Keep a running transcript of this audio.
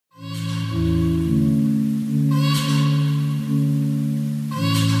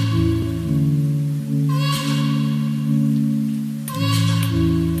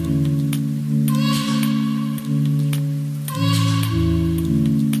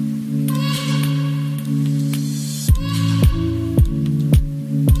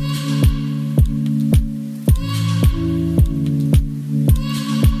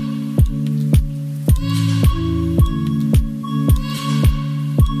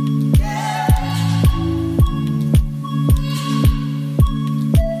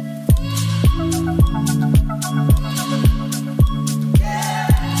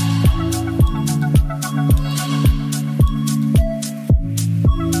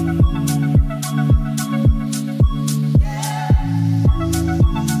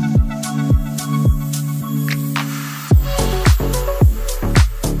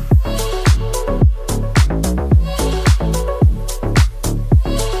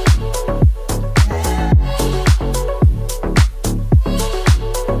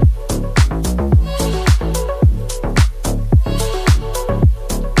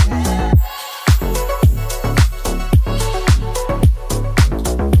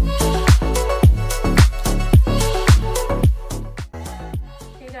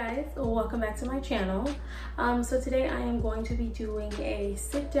back to my channel. So today I am going to be doing a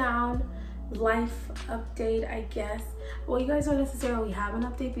sit down life update, I guess. Well, you guys don't necessarily have an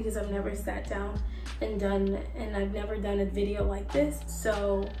update because I've never sat down and I've never done a video like this.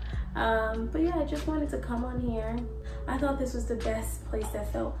 So but yeah, I just wanted to come on here. I thought this was the best place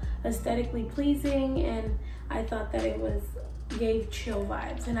that felt aesthetically pleasing, and I thought that it gave chill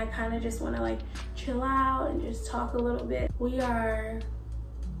vibes, and I kind of just want to like chill out and just talk a little bit. We are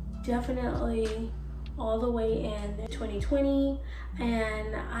definitely all the way in 2020,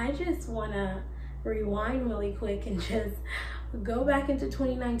 and I just want to rewind really quick and just go back into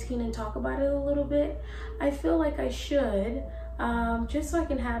 2019 and talk about it a little bit. I feel like I should, just so I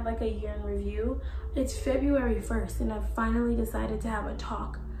can have like a year in review. It's February 1st and I've finally decided to have a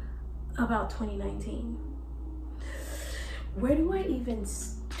talk about 2019. Where do I even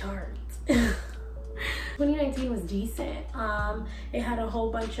start? 2019 was decent. It had a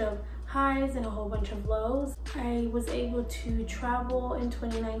whole bunch of highs and a whole bunch of lows. I was able to travel in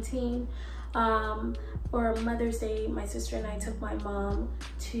 2019. For Mother's Day, my sister and I took my mom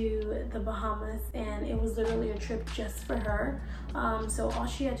to the Bahamas, and it was literally a trip just for her. So all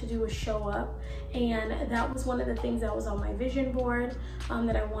she had to do was show up, and that was one of the things that was on my vision board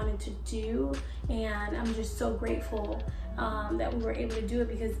that I wanted to do, and I'm just so grateful that we were able to do it,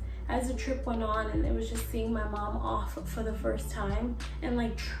 because as the trip went on and it was just seeing my mom off for the first time and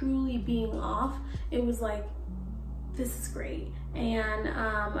like truly being off, it was like, this is great. And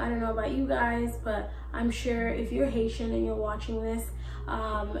I don't know about you guys, but I'm sure if you're Haitian and you're watching this,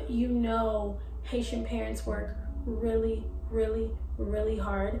 you know Haitian parents work really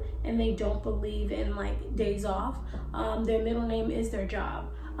hard, and they don't believe in like days off. Their middle name is their job.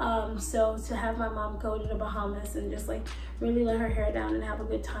 So to have my mom go to the Bahamas and just like really let her hair down and have a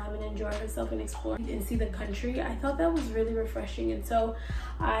good time and enjoy herself and explore and see the country, I thought that was really refreshing. And so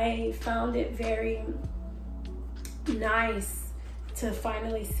I found it very nice to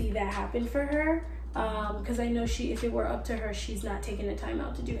finally see that happen for her, because I know if it were up to her, she's not taking the time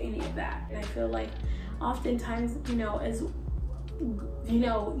out to do any of that. And I feel like oftentimes, you know, as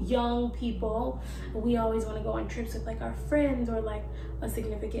young people, we always want to go on trips with like our friends or like a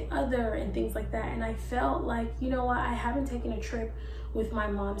significant other and things like that. And I felt like, you know what, I haven't taken a trip with my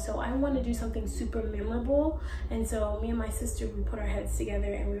mom, so I want to do something super memorable. And so me and my sister, we put our heads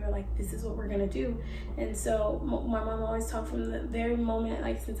together and we were like, this is what we're gonna do. And so my mom always talked from the very moment,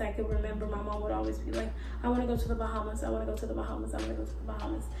 like since I could remember, my mom would always be like, I want to go to the Bahamas, I want to go to the Bahamas, I want to go to the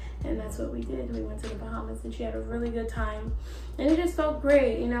Bahamas. And that's what we did. We went to the Bahamas and she had a really good time, and it just felt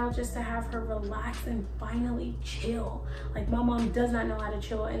great, you know, just to have her relax and finally chill. Like, my mom does not know how to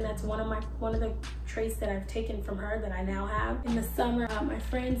chill, and that's one of the traits that I've taken from her that I now have. In the summer, my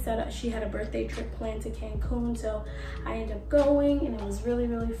friend said she had a birthday trip planned to Cancun, so I ended up going, and it was really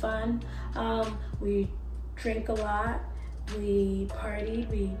fun. We drank a lot, we partied,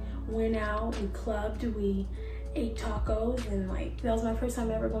 we went out, we clubbed, we ate tacos, and like that was my first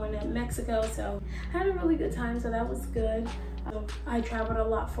time ever going to Mexico, so I had a really good time, so that was good. I traveled a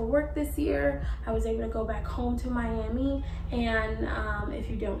lot for work this year. I was able to go back home to Miami, and if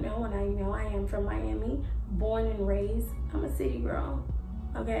you don't know, and I know I am from Miami, born and raised, I'm a city girl,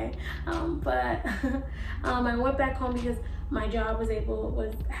 okay? But I went back home because my job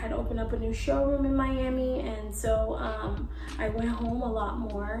had opened up a new showroom in Miami, and so I went home a lot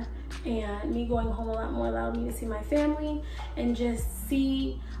more, and me going home a lot more allowed me to see my family and just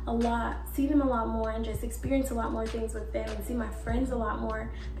see them a lot more, and just experience a lot more things with them, and see my friends a lot more,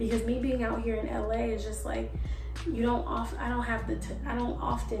 because me being out here in LA is just like, I don't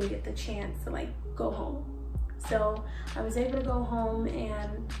often get the chance to like go home. So I was able to go home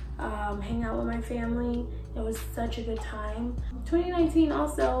and hang out with my family. It was such a good time. 2019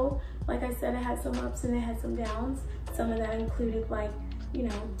 also, like I said, it had some ups and it had some downs. Some of that included like, you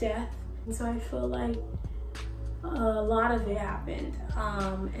know, death. And so I feel like a lot of it happened.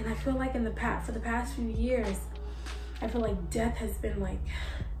 And I feel like for the past few years, I feel like death has been like,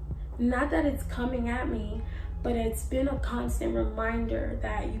 not that it's coming at me, but it's been a constant reminder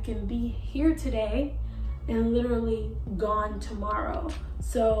that you can be here today and literally gone tomorrow.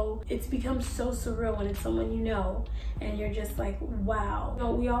 So it's become so surreal when it's someone you know and you're just like, wow. You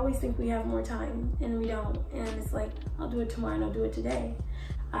know, we always think we have more time, and we don't. And it's like, I'll do it tomorrow and I'll do it today.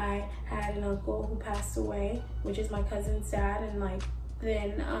 I had an uncle who passed away, which is my cousin's dad, and like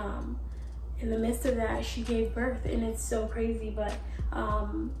then in the midst of that, she gave birth, and it's so crazy, but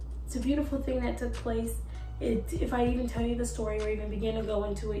it's a beautiful thing that took place. If I even tell you the story or even begin to go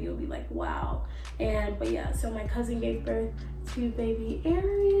into it, you'll be like, wow. But yeah, so my cousin gave birth to baby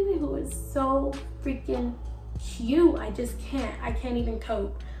Aaron, who is so freaking cute. I can't even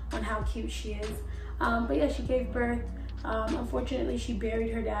cope on how cute she is. But yeah, she gave birth. Unfortunately, she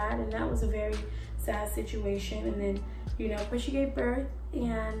buried her dad, and that was a very sad situation. And then, you know, but she gave birth,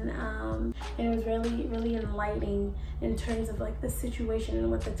 and it was really, really enlightening in terms of like the situation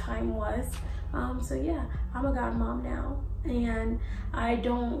and what the time was. So yeah, I'm a godmom now, and I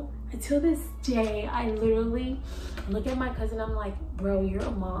don't, until this day, I literally look at my cousin, I'm like, bro, you're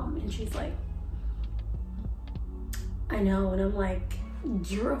a mom. And she's like, I know. And I'm like,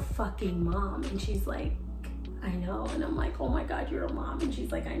 you're a fucking mom. And she's like, I know. And I'm like, oh my God, you're a mom. And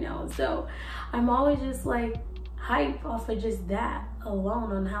she's like, I know. So I'm always just like hype off of just that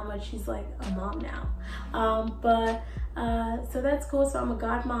alone on how much she's like a mom now. So that's cool. So I'm a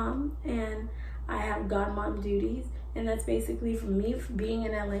godmom, and I have godmom duties. And that's basically for me, for being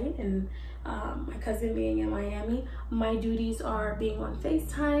in LA and my cousin being in Miami. My duties are being on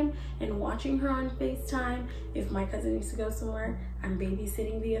FaceTime and watching her on FaceTime. If my cousin needs to go somewhere, I'm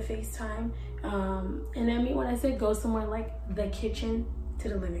babysitting via FaceTime. And I mean, when I say go somewhere, like the kitchen to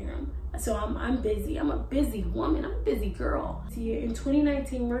the living room. So I'm busy. I'm a busy woman. I'm a busy girl. See, in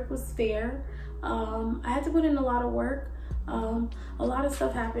 2019, work was fair. I had to put in a lot of work. A lot of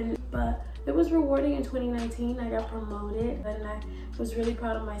stuff happened, but it was rewarding in 2019. I got promoted, and I was really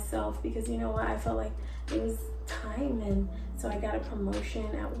proud of myself because, you know what, I felt like it was time, and so I got a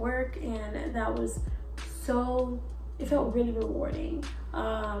promotion at work, and that was so, it felt really rewarding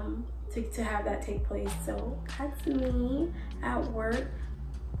to have that take place. So that's me at work.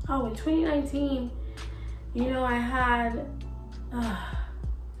 Oh, in 2019, you know, I had,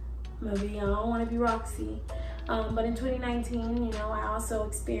 maybe I don't want to be Roxy, but in 2019, you know, I also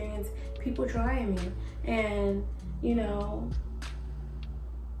experienced people trying me, and, you know,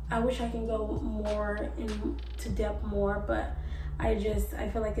 I wish I can go more into depth more, but I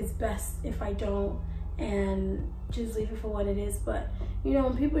feel like it's best if I don't and just leave it for what it is. But, you know,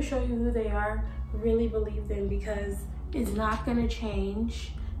 when people show you who they are, really believe them, because it's not gonna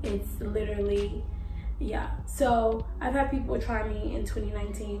change. It's literally, yeah. So I've had people try me in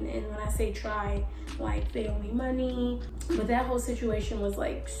 2019, and when I say try, like they owe me money, but that whole situation was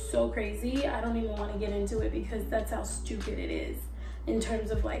like so crazy. I don't even want to get into it because that's how stupid it is in terms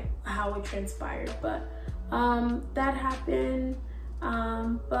of like how it transpired. But that happened.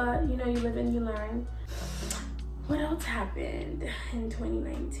 But you know, you live and you learn. What else happened in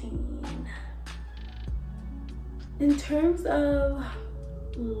 2019? In terms of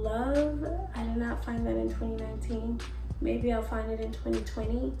love, I did not find that in 2019. Maybe I'll find it in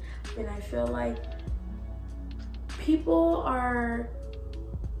 2020. And I feel like people are,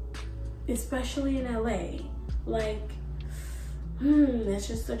 especially in LA, like, it's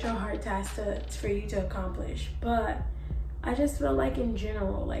just such a hard task for you to accomplish. But I just feel like in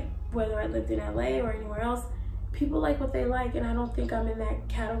general, like whether I lived in LA or anywhere else, people like what they like, and I don't think I'm in that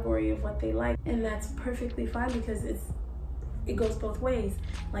category of what they like, and that's perfectly fine because it goes both ways.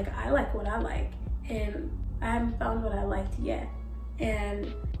 Like, I like what I like, and I haven't found what I liked yet,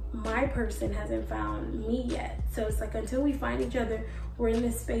 and my person hasn't found me yet. So it's like, until we find each other, we're in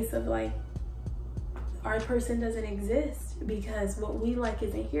this space of like, our person doesn't exist because what we like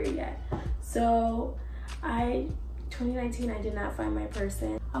isn't here yet. So 2019, I did not find my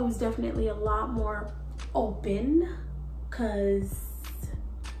person. I was definitely a lot more open, because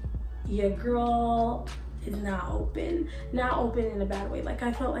your girl is not open in a bad way. Like,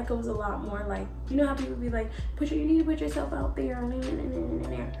 I felt like it was a lot more like, you know how people be like, you need to put yourself out there.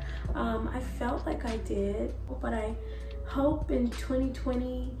 I felt like I did, but I hope in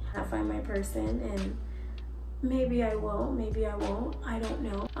 2020 I find my person, and maybe I will, maybe I won't, I don't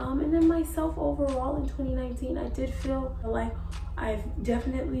know. And then myself overall in 2019, I did feel like I've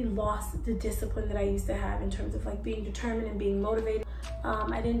definitely lost the discipline that I used to have in terms of like being determined and being motivated.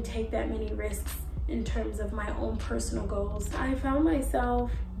 I didn't take that many risks in terms of my own personal goals. I found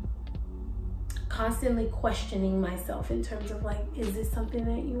myself constantly questioning myself in terms of like, is this something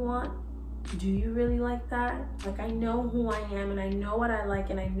that you want? Do you really like that? Like, I know who I am, and I know what I like,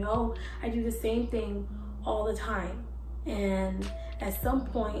 and I know I do the same thing all the time. And at some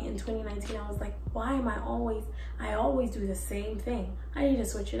point in 2019, I was like, why am I always do the same thing? I need to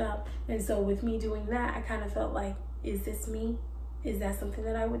switch it up. And so with me doing that, I kind of felt like, is this me? Is that something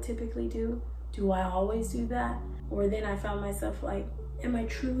that I would typically do? Do I always do that? Or then I found myself like, am I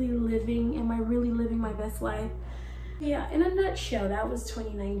really living my best life? Yeah, in a nutshell, that was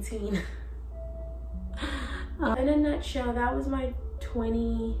 2019. In a nutshell, that was my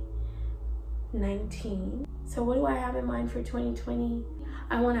 2019. So what do I have in mind for 2020?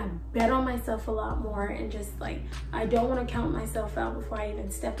 I want to bet on myself a lot more, and just like, I don't want to count myself out before I even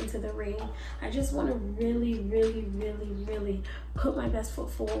step into the ring. I just want to really, really, really, really put my best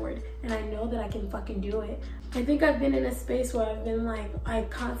foot forward, and I know that I can fucking do it. I think I've been in a space where I've been like, I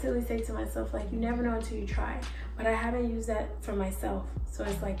constantly say to myself, like, you never know until you try, but I haven't used that for myself. So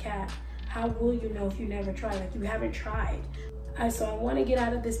it's like, Kat, how will you know if you never try? Like, you haven't tried. So I want to get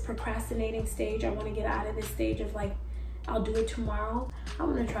out of this procrastinating stage. I want to get out of this stage of like, I'll do it tomorrow. I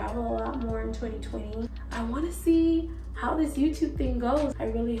want to travel a lot more in 2020. I want to see how this YouTube thing goes. I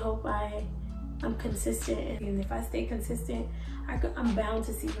really hope I'm consistent, and if I stay consistent, I'm bound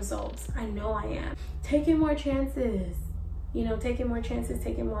to see results. I know I am. Taking more chances, you know, taking more chances,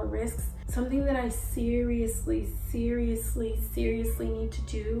 taking more risks. Something that I seriously need to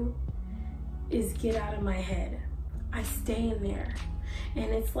do is get out of my head. I stay in there, and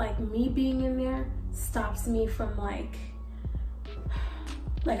it's like me being in there stops me from like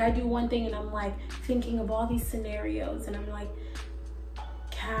I do one thing and I'm like thinking of all these scenarios, and I'm like,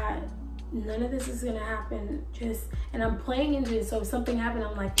 Kat, none of this is gonna happen, and I'm playing into it. So if something happened,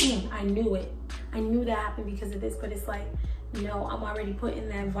 I'm like, I knew it. I knew that happened because of this. But it's like, no, I'm already putting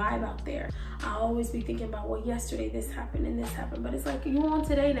that vibe out there. I'll always be thinking about, well, yesterday this happened and this happened, but it's like, you on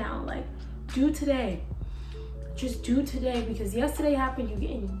today now. Like, do today. Just do today, because yesterday happened,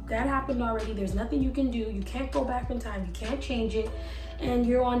 that happened already. There's nothing you can do. You can't go back in time. You can't change it, and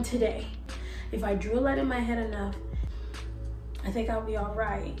you're on today. If I drill that in my head enough, I think I'll be all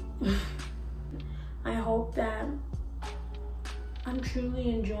right. I hope that I'm truly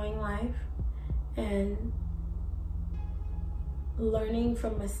enjoying life and learning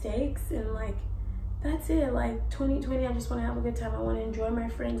from mistakes, and like, that's it. Like, 2020, I just want to have a good time. I want to enjoy my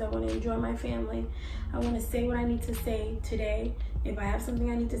friends. I want to enjoy my family. I want to say what I need to say today. If I have something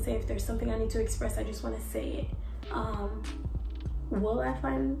I need to say, if there's something I need to express, I just want to say it. Will I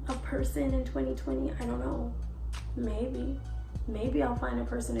find a person in 2020? I don't know. Maybe I'll find a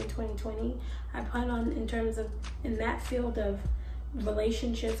person in 2020. I plan on, in that field of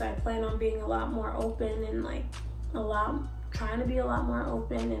relationships, I plan on being a lot more open, and like trying to be a lot more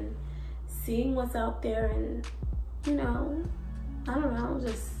open, and seeing what's out there, and, you know, I don't know,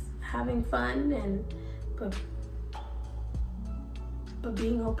 just having fun, and but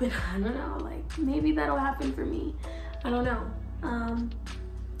being open. I don't know, like, maybe that'll happen for me. I don't know.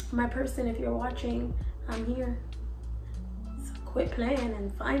 My person, if you're watching, I'm here. So quit playing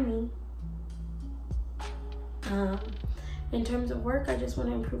and find me. In terms of work, I just want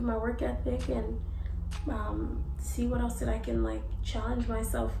to improve my work ethic, and see what else that I can like challenge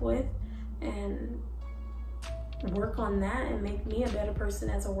myself with, and work on that, and make me a better person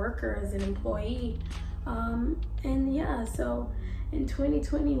as a worker, as an employee. And yeah, so in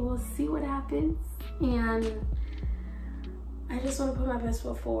 2020, we'll see what happens, and I just want to put my best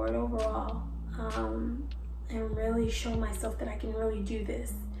foot forward overall, and really show myself that I can really do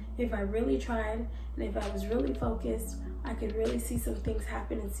this. If I really tried, and if I was really focused, I could really see some things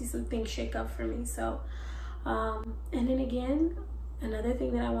happen and see some things shake up for me. So, and then again, another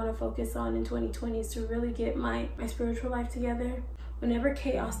thing that I want to focus on in 2020 is to really get my spiritual life together. Whenever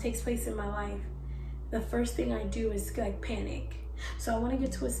chaos takes place in my life, the first thing I do is like panic. So I want to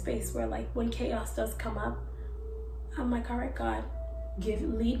get to a space where, like, when chaos does come up, I'm like, all right, God,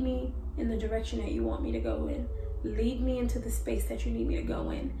 lead me in the direction that you want me to go in. Lead me into the space that you need me to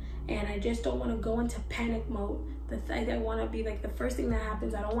go in. And I just don't want to go into panic mode. I want to be like, the first thing that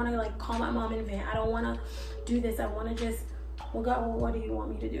happens, I don't want to like call my mom in vain. I don't want to do this. I want to just, well, God, well, what do you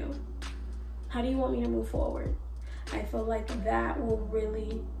want me to do? How do you want me to move forward? I feel like that will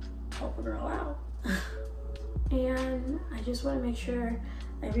really help a girl out. And I just want to make sure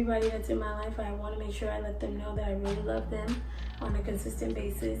everybody that's in my life, I want to make sure I let them know that I really love them on a consistent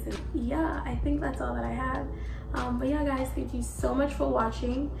basis. And yeah, I think that's all that I have. But yeah, guys, thank you so much for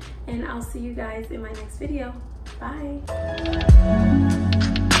watching, and I'll see you guys in my next video. Bye.